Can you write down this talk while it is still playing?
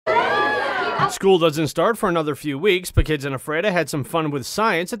School doesn't start for another few weeks, but kids in Ephrata had some fun with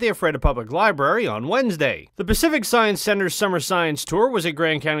science at the Ephrata Public Library on Wednesday. The Pacific Science Center's Summer Science Tour was at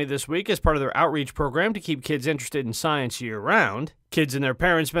Grand County this week as part of their outreach program to keep kids interested in science year-round. Kids and their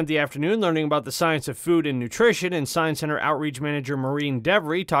parents spent the afternoon learning about the science of food and nutrition, and Science Center Outreach Manager Maureen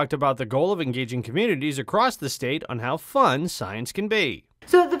Devery talked about the goal of engaging communities across the state on how fun science can be.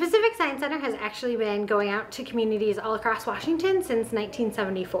 So the Pacific Science Center has actually been going out to communities all across Washington since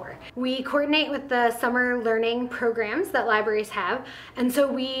 1974. We coordinate with the summer learning programs that libraries have, and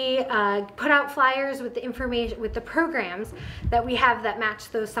so we put out flyers with the information, with the programs that we have that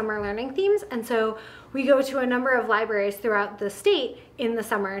match those summer learning themes, and so we go to a number of libraries throughout the state in the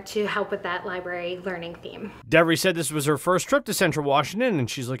summer to help with that library learning theme. Devery said this was her first trip to Central Washington, and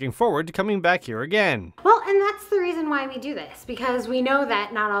she's looking forward to coming back here again. Well, and that's the reason why we do this, because we know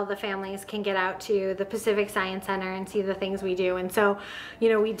that not all the families can get out to the Pacific Science Center and see the things we do. And so, you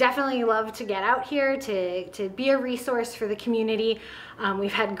know, we definitely love to get out here to be a resource for the community.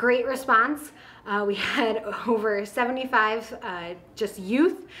 We've had great response. We had over 75 just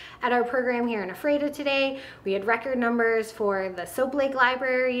youth at our program here in Ephrata today. We had record numbers for the Soap Lake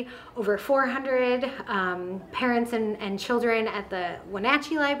Library, over 400 parents and children at the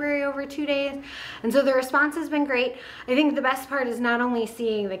Wenatchee Library over 2 days. And so the response has been great. I think the best part is not only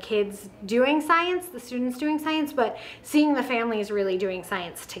seeing the kids doing science, the students doing science, but seeing the families really doing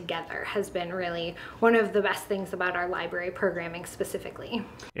science together has been really one of the best things about our library programming specifically.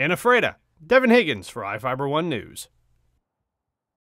 In Ephrata, Devin Higgins for iFIBER 1 News.